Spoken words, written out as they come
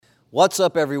What's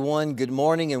up, everyone? Good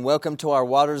morning and welcome to our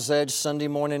Water's Edge Sunday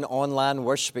morning online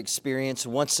worship experience.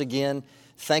 Once again,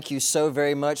 thank you so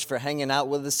very much for hanging out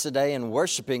with us today and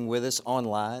worshiping with us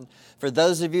online. For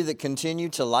those of you that continue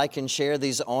to like and share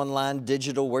these online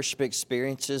digital worship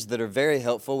experiences that are very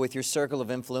helpful with your circle of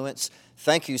influence,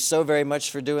 thank you so very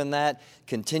much for doing that.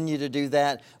 Continue to do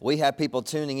that. We have people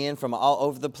tuning in from all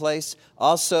over the place.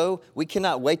 Also, we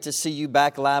cannot wait to see you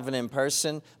back live and in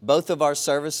person. Both of our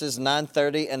services,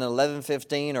 9:30 and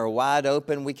 11:15, are wide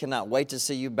open. We cannot wait to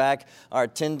see you back. Our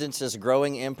attendance is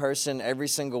growing in person every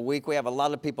single week. We have a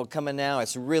lot of people coming now.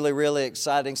 It's really, really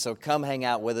exciting, so come hang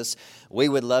out with us. We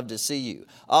would love to see you.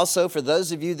 Also, for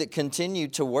those of you that continue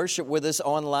to worship with us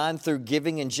online through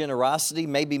giving and generosity,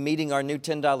 maybe meeting our new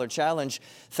 $10 challenge,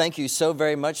 thank you so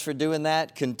very much for doing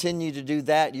that. Continue to do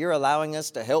that. You're allowing us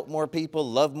to help more people,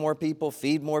 love more people,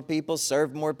 feed more people,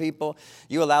 serve more people.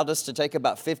 You allowed us to take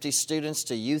about 50 students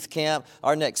to youth camp.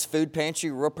 Our next food pantry,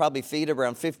 we'll probably feed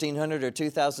around 1,500 or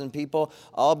 2,000 people,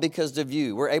 all because of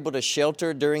you. We're able to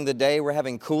shelter during the day. We're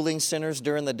having cooling centers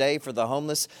during the day for the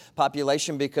homeless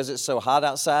population because it's so hot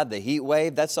outside, the heat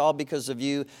wave. That's all because of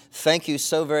you. Thank you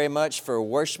so very much for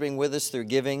worshiping with us through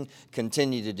giving.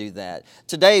 Continue to do that.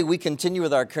 Today, we continue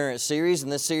with our current series,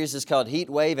 and this series is called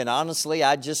Heatwave, and honestly,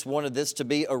 I just wanted this to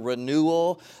be a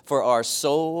renewal for our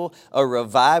soul, a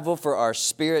revival for our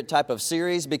spirit type of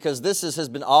series, because this has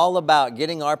been all about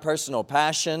getting our personal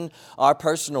passion, our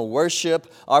personal worship,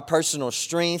 our personal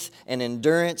strength and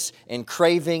endurance and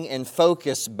craving and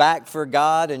focus back for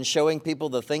God and showing people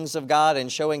the things of God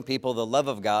and showing people the love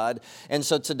of God. And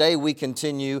so today we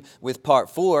continue with part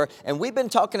 4, and we've been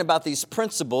talking about these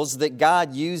principles that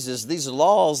God uses, these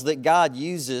laws that God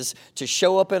uses to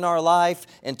show up in our life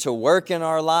and to work in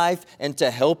our life and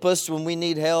to help us when we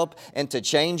need help and to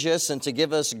change us and to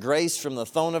give us grace from the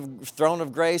throne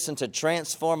of grace and to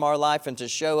transform our life and to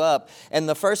show up. And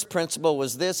the first principle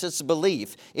was this: it's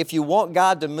belief. If you want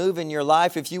God to move in your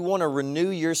life, if you want to renew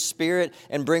your spirit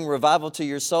and bring revival to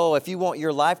your soul, if you want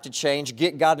your life to change,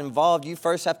 get God involved, you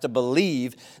first have to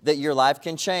believe that your life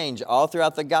can change. All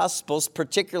throughout the Gospels,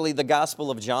 particularly the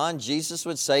Gospel of John, Jesus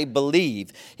would say,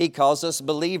 believe. He calls us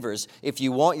believers. If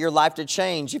you want your life to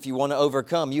change, if you want to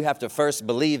overcome, you have to first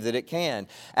believe that it can.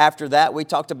 After that, we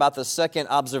talked about the second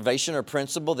observation or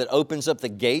principle that opens up the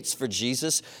gates for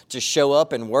Jesus to show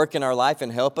up and work in our life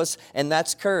and help us, and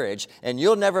that's courage. And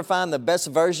you'll never find the best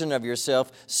version of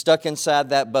yourself stuck inside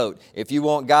that boat. If you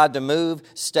want God to move,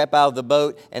 step out of the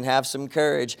boat and have some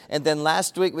courage. And then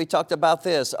last week we talked about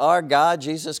this. Our God,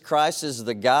 Jesus Christ, is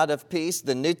the God of peace.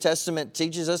 The New Testament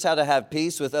teaches us how to have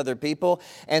peace with other people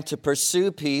and to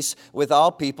pursue peace with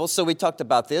all people. So we talked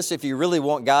about this. If you really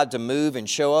want God to move and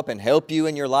show up and help you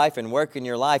in your life and work in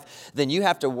your life, then you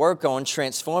have to work on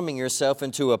transforming yourself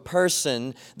into a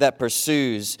person that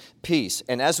pursues peace.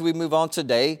 And as we move on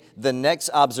today, the next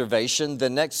observation, the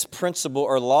next principle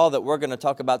or law that we're going to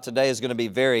talk about today is going to be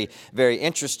very, very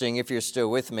interesting. If you're still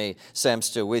with me, say I'm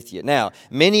still with you. Now,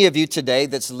 many of you today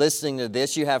that's listening to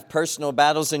this, you have personal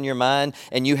battles in your mind,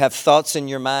 and you have thoughts in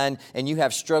your mind, and you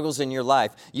have struggles in your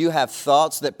life. You have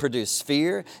thoughts that produce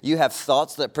fear. You have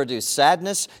thoughts that produce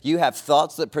sadness. You have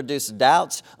thoughts that produce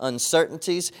doubts,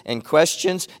 uncertainties, and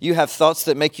questions. You have thoughts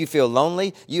that make you feel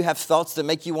lonely. You have thoughts that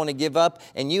make you want to give up,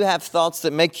 and you have thoughts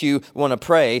that make you want to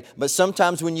pray. But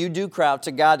sometimes when you do cry out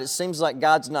to God, it seems like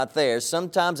God's not there.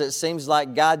 Sometimes it seems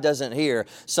like God doesn't hear.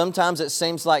 Sometimes it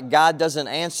seems like God doesn't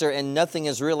answer and nothing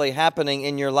is really happening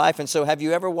in your life. And so have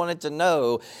you ever wanted to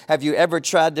know, have you ever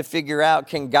tried to figure out,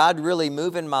 can God really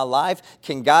move in my life?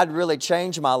 Can God really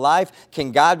change my life?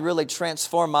 Can God really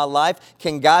transform my life?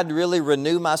 Can God really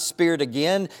renew my spirit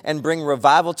again and bring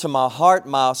revival to my heart,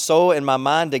 my soul, and my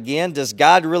mind again? Does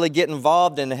God really get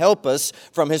involved and help us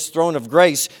from His throne of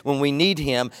grace when we need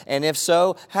Him? And if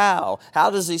so, how? How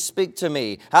does He speak to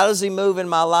me? How does He move in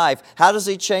my life? How does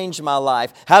He change my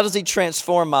life? How does He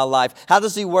transform my life? How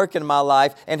does He work in my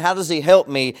life? And how does He help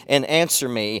me and answer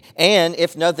me? And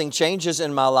if nothing changes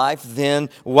in my life, then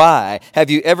why? Have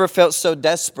you ever felt so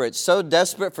desperate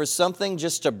for something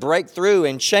just to break through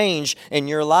and change in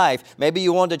your life? Maybe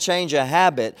you want to change a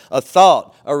habit, a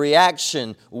thought, a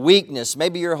reaction, weakness.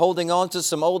 Maybe you're holding on to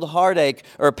some old heartache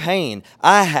or pain.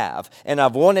 I have, and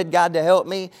I've wanted God to help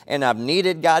me, and I've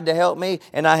needed God to help me,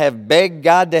 and I have begged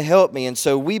God to help me. And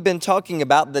so we've been talking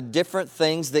about the different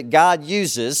things that God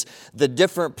uses, the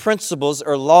different principles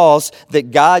or laws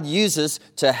that God uses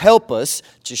to help us,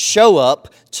 to show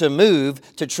up, to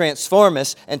move, to transform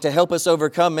us, and to help us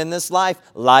overcome in this life,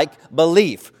 like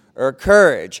belief. or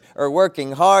courage or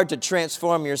working hard to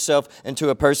transform yourself into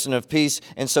a person of peace.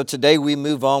 And so today we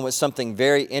move on with something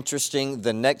very interesting,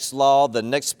 the next law, the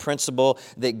next principle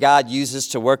that God uses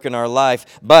to work in our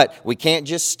life. But we can't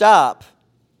just stop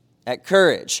at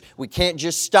courage. We can't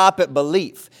just stop at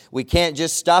belief. We can't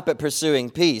just stop at pursuing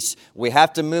peace. We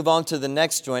have to move on to the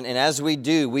next one. And as we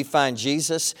do, we find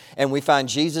Jesus, and we find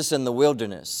Jesus in the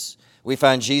wilderness. We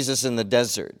find Jesus in the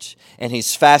desert, and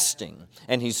he's fasting,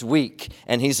 and he's weak,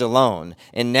 and he's alone.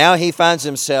 And now he finds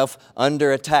himself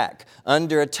under attack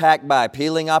by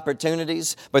appealing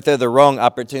opportunities, but they're the wrong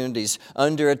opportunities.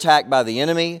 Under attack by the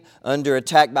enemy, under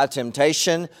attack by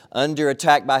temptation, under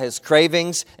attack by his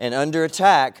cravings, and under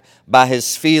attack by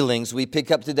his feelings. We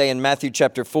pick up today in Matthew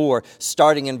chapter 4,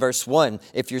 starting in verse 1.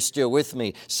 If you're still with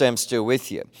me, say I'm still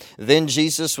with you. Then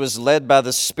Jesus was led by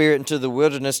the Spirit into the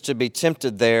wilderness to be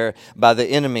tempted there by the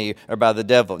enemy or by the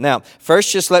devil. Now,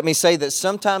 first just let me say that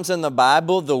sometimes in the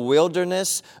Bible, the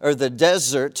wilderness or the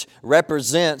desert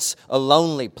represents a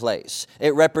lonely place.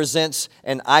 It represents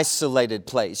an isolated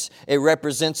place. It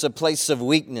represents a place of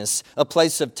weakness, a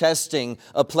place of testing,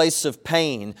 a place of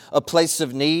pain, a place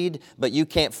of need, but you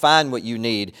can't find what you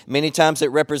need. Many times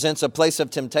it represents a place of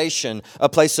temptation, a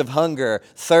place of hunger,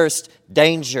 thirst,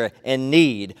 danger, and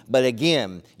need. But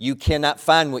again, you cannot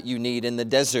find what you need in the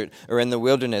desert or in the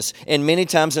wilderness. And many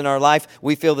times in our life,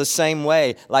 we feel the same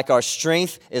way, like our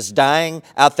strength is dying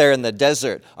out there in the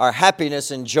desert. Our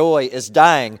happiness and joy is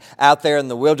dying out there in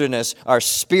the wilderness. Our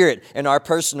spirit and our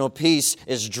personal peace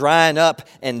is drying up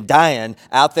and dying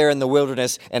out there in the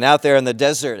wilderness and out there in the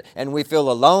desert. And we feel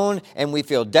alone, and we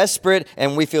feel desperate,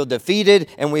 and we feel defeated,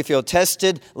 and we feel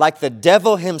tested, like the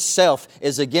devil himself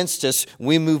is against us.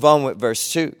 We move on with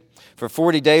verse 2. For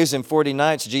 40 days and 40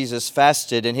 nights Jesus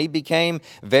fasted, and he became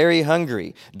very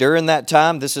hungry. During that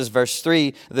time, this is verse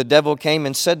 3, the devil came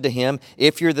and said to him,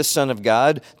 "If you're the Son of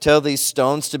God, tell these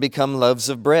stones to become loaves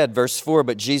of bread." Verse 4,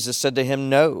 but Jesus said to him,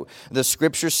 "No, the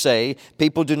scriptures say,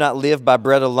 people do not live by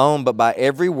bread alone, but by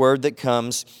every word that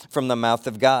comes from the mouth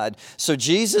of God." So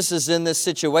Jesus is in this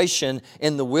situation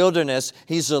in the wilderness.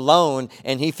 He's alone,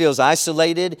 and he feels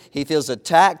isolated, he feels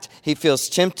attacked, he feels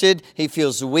tempted, he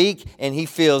feels weak, and he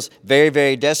feels very,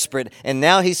 very desperate. And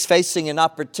now he's facing an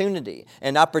opportunity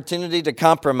to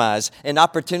compromise, an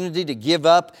opportunity to give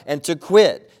up and to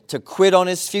quit on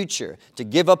his future, to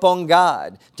give up on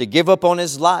God, to give up on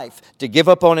his life, to give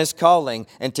up on his calling,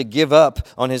 and to give up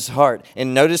on his heart.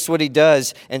 And notice what he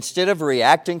does. Instead of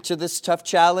reacting to this tough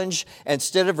challenge,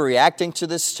 instead of reacting to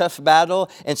this tough battle,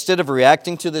 instead of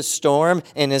reacting to this storm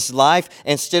in his life,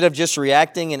 instead of just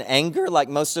reacting in anger like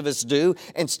most of us do,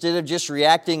 instead of just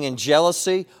reacting in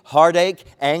jealousy, heartache,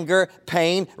 anger,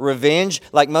 pain, revenge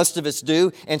like most of us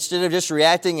do, instead of just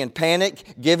reacting in panic,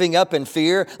 giving up in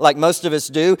fear like most of us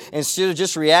do, instead of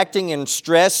just reacting in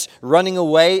stress, running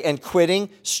away and quitting,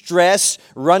 stress,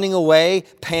 running away,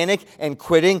 panic, and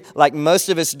quitting like most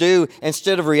of us do,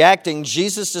 instead of reacting,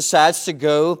 Jesus decides to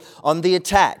go on the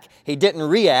attack. He didn't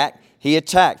react, he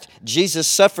attacked. Jesus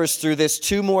suffers through this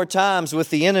 2 more times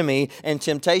with the enemy and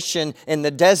temptation in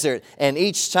the desert, and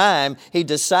each time he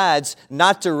decides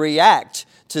not to react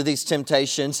to these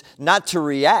temptations, not to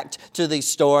react to these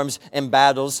storms and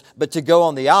battles, but to go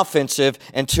on the offensive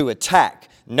and to attack.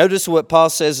 Notice what Paul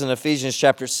says in Ephesians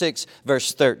chapter 6,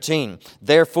 verse 13.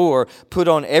 Therefore, put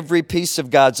on every piece of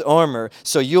God's armor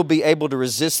so you'll be able to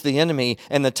resist the enemy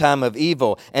in the time of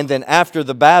evil. And then after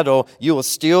the battle, you will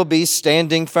still be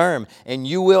standing firm. And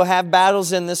you will have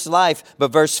battles in this life.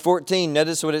 But verse 14,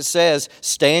 notice what it says.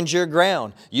 Stand your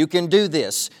ground. You can do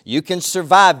this. You can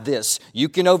survive this. You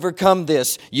can overcome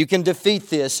this. You can defeat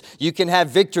this. You can have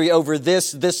victory over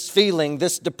this feeling,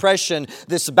 this depression,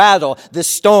 this battle, this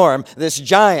storm, this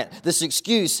giant, this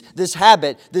excuse, this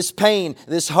habit, this pain,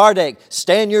 this heartache.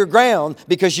 Stand your ground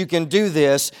because you can do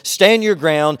this. Stand your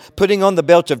ground, putting on the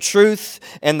belt of truth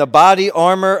and the body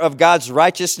armor of God's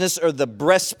righteousness, or the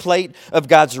breastplate of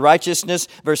God's righteousness.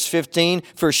 Verse 15,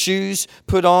 for shoes,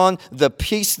 put on the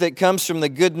peace that comes from the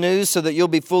good news so that you'll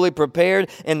be fully prepared.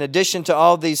 In addition to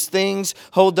all these things,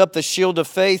 hold up the shield of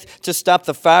faith to stop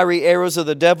the fiery arrows of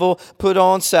the devil. Put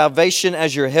on salvation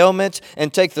as your helmet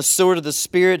and take the sword of the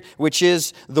Spirit, which is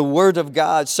the Word of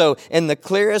God. So in the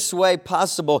clearest way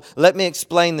possible, let me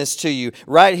explain this to you.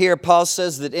 Right here, Paul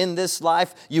says that in this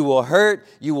life, you will hurt,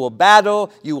 you will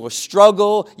battle, you will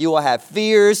struggle, you will have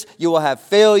fears, you will have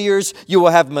failures, you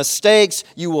will have mistakes,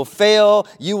 you will fail,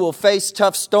 you will face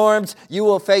tough storms, you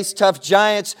will face tough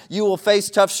giants, you will face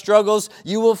tough struggles,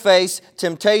 you will face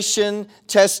temptation,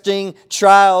 testing,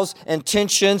 trials, and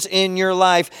tensions in your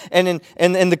life. And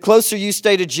the closer you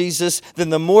stay to Jesus, then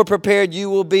the more prepared you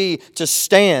will be to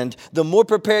stand. The more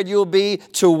prepared you'll be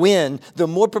to win. The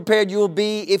more prepared you'll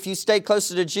be if you stay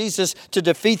closer to Jesus to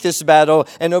defeat this battle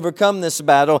and overcome this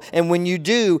battle. And when you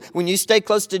do, when you stay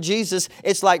close to Jesus,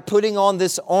 it's like putting on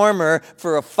this armor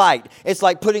for a fight. It's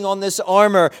like putting on this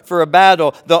armor for a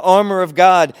battle, the armor of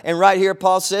God. And right here,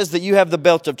 Paul says that you have the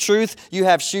belt of truth, you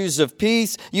have shoes of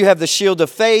peace, you have the shield of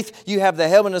faith, you have the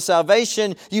helmet of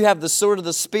salvation, you have the sword of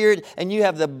the Spirit, and you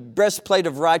have the breastplate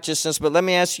of righteousness. But let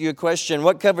me ask you a question.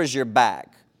 What covers your back?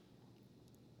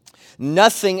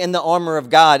 Nothing in the armor of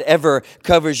God ever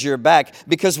covers your back,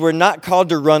 because we're not called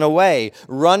to run away.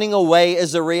 Running away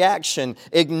is a reaction.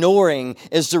 Ignoring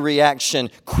is a reaction.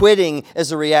 Quitting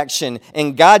is a reaction.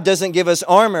 And God doesn't give us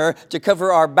armor to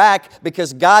cover our back,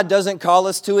 because God doesn't call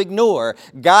us to ignore.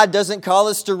 God doesn't call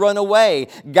us to run away.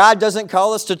 God doesn't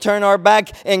call us to turn our back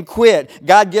and quit.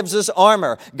 God gives us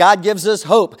armor. God gives us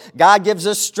hope. God gives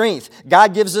us strength.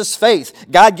 God gives us faith.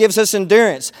 God gives us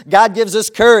endurance. God gives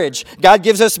us courage. God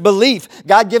gives us belief.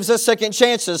 God gives us second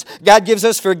chances. God gives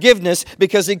us forgiveness,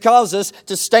 because He calls us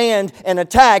to stand and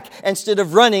attack instead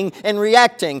of running and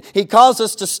reacting. He calls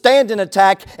us to stand and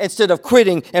attack instead of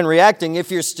quitting and reacting. If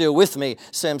you're still with me,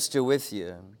 say I'm still with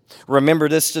you. Remember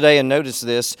this today and notice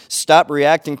this. Stop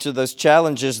reacting to those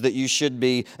challenges that you should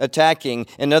be attacking.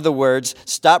 In other words,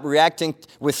 stop reacting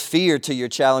with fear to your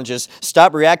challenges.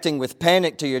 Stop reacting with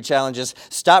panic to your challenges.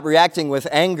 Stop reacting with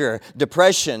anger,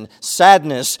 depression,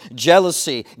 sadness,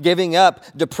 jealousy, giving up,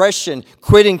 depression,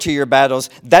 quitting to your battles.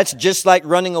 That's just like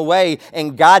running away.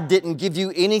 And God didn't give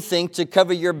you anything to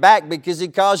cover your back, because He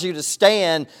calls you to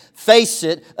stand, face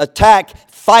it, attack,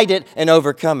 fight it, and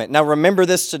overcome it. Now remember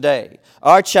this today.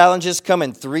 Our challenges come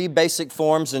in three basic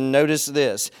forms, and notice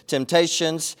this: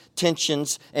 temptations,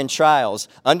 tensions, and trials.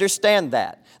 Understand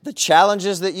that. The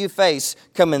challenges that you face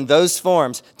come in those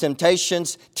forms: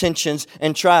 temptations, tensions,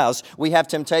 and trials. We have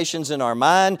temptations in our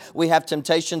mind. We have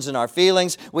temptations in our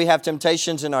feelings. We have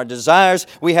temptations in our desires.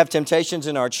 We have temptations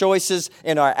in our choices,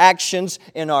 in our actions,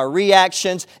 in our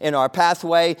reactions, in our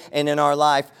pathway, and in our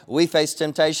life. We face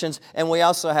temptations, and we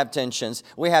also have tensions.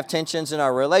 We have tensions in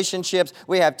our relationships.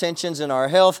 We have tensions in our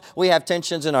health. We have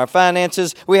tensions in our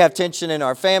finances. We have tension in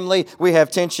our family. We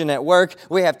have tension at work.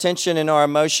 We have tension in our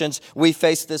emotions. We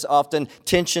face this often,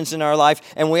 tensions in our life.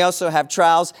 And we also have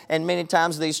trials, and many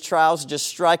times these trials just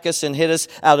strike us and hit us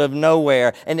out of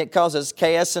nowhere. And it causes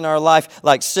chaos in our life,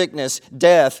 like sickness,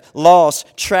 death, loss,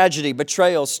 tragedy,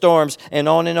 betrayal, storms, and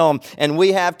on and on. And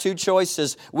we have two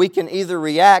choices. We can either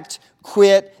react,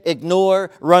 quit, ignore,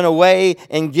 run away,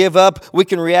 and give up. We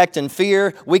can react in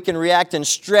fear. We can react in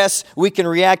stress. We can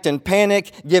react in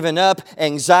panic, giving up,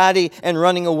 anxiety, and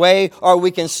running away. Or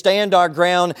we can stand our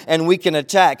ground and we can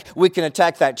attack. We can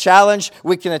attack that challenge.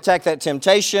 We can attack that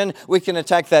temptation. We can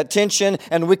attack that tension.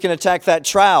 And we can attack that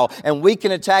trial. And we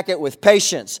can attack it with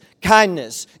patience,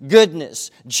 kindness,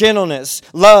 goodness, gentleness,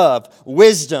 love,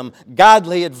 wisdom,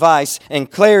 godly advice, and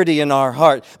clarity in our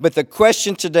heart. But the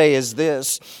question today is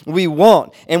this: we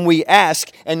want and we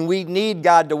ask and we need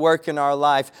God to work in our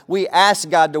life. We ask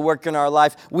God to work in our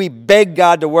life. We beg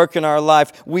God to work in our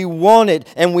life. We want it,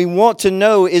 and we want to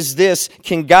know is this: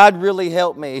 can God really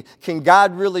help me? Can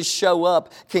God really show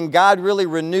up? Can God really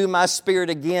renew my spirit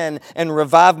again and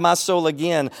revive my soul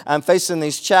again? I'm facing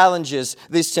these challenges,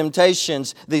 these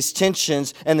temptations, these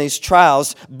tensions, and these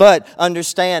trials. But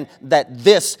understand that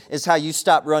this is how you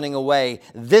stop running away.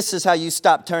 This is how you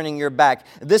stop turning your back.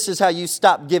 This is how you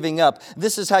stop giving up.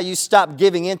 This is how you stop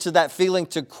giving into that feeling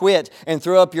to quit and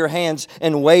throw up your hands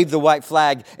and wave the white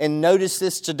flag. And notice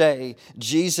this today: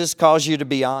 Jesus calls you to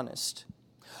be honest.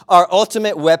 Our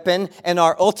ultimate weapon and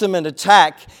our ultimate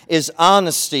attack is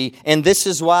honesty. And this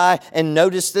is why, and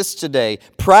notice this today,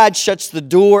 pride shuts the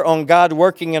door on God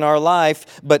working in our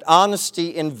life, but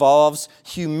honesty involves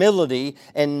humility.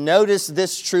 And notice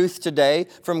this truth today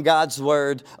from God's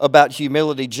Word about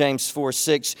humility, James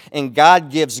 4:6. And God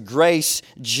gives grace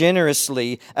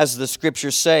generously, as the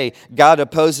Scriptures say. God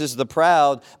opposes the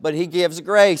proud, but He gives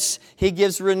grace. He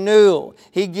gives renewal.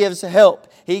 He gives help.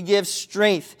 He gives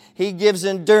strength. He gives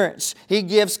endurance. He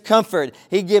gives comfort.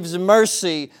 He gives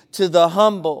mercy to the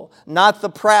humble, not the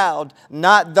proud,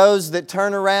 not those that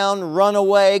turn around, run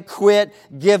away, quit,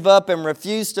 give up, and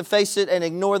refuse to face it and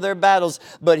ignore their battles.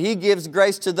 But He gives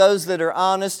grace to those that are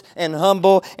honest and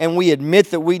humble, and we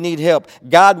admit that we need help.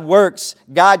 God works.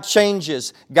 God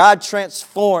changes. God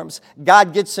transforms.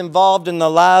 God gets involved in the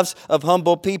lives of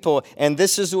humble people. And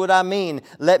this is what I mean.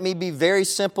 Let me be very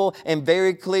simple and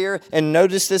very clear, and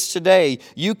notice this today.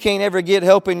 You can't ever get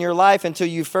help in your life until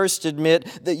you first admit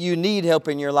that you need help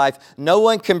in your life. life. No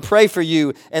one can pray for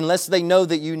you unless they know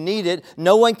that you need it.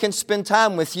 No one can spend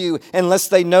time with you unless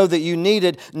they know that you need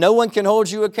it. No one can hold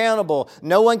you accountable.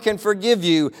 No one can forgive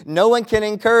you. No one can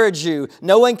encourage you.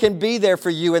 No one can be there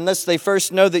for you unless they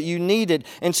first know that you need it.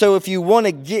 And so if you want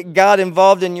to get God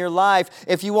involved in your life,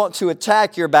 if you want to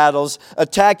attack your battles,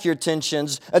 attack your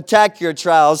tensions, attack your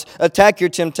trials, attack your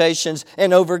temptations,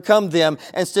 and overcome them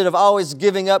instead of always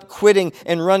giving up, quitting,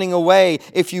 and running away,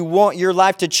 if you want your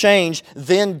life to change,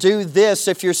 then do this.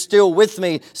 If you're still with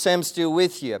me, say I'm still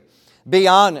with you. Be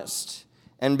honest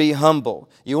and be humble.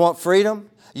 You want freedom?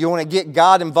 You want to get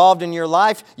God involved in your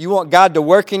life? You want God to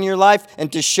work in your life and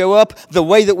to show up? The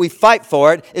way that we fight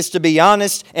for it is to be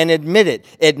honest and admit it.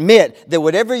 Admit that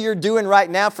whatever you're doing right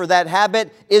now for that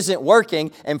habit isn't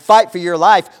working, and fight for your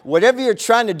life. Whatever you're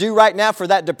trying to do right now for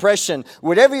that depression,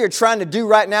 whatever you're trying to do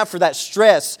right now for that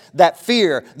stress, that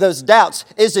fear, those doubts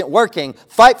isn't working.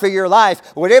 Fight for your life.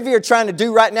 Whatever you're trying to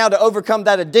do right now to overcome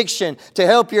that addiction, to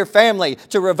help your family,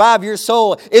 to revive your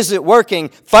soul isn't working.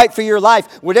 Fight for your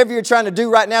life. Whatever you're trying to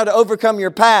do right now to overcome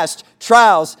your past,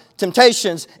 trials,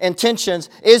 temptations, and tensions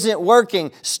isn't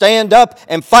working. Stand up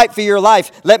and fight for your life.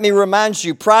 Let me remind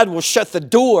you, pride will shut the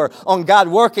door on God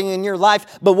working in your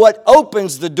life, but what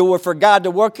opens the door for God to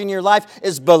work in your life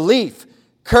is belief,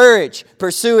 courage,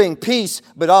 pursuing peace,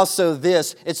 but also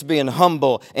this, it's being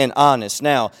humble and honest.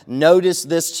 Now, notice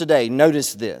this today.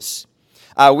 Notice this.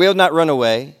 I will not run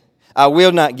away. I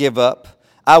will not give up.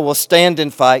 I will stand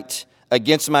and fight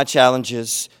against my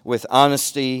challenges with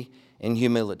honesty and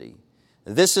humility.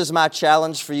 This is my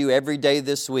challenge for you every day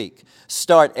this week.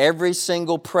 Start every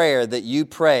single prayer that you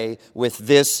pray with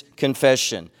this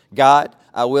confession. God,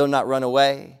 I will not run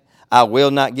away. I will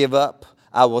not give up.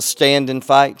 I will stand and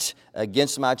fight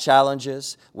against my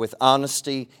challenges with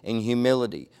honesty and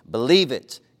humility. Believe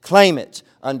it, claim it,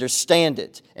 understand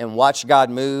it, and watch God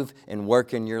move and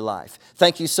work in your life.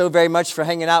 Thank you so very much for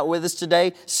hanging out with us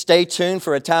today. Stay tuned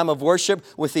for a time of worship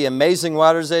with the amazing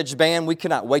Water's Edge Band. We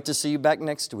cannot wait to see you back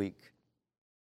next week.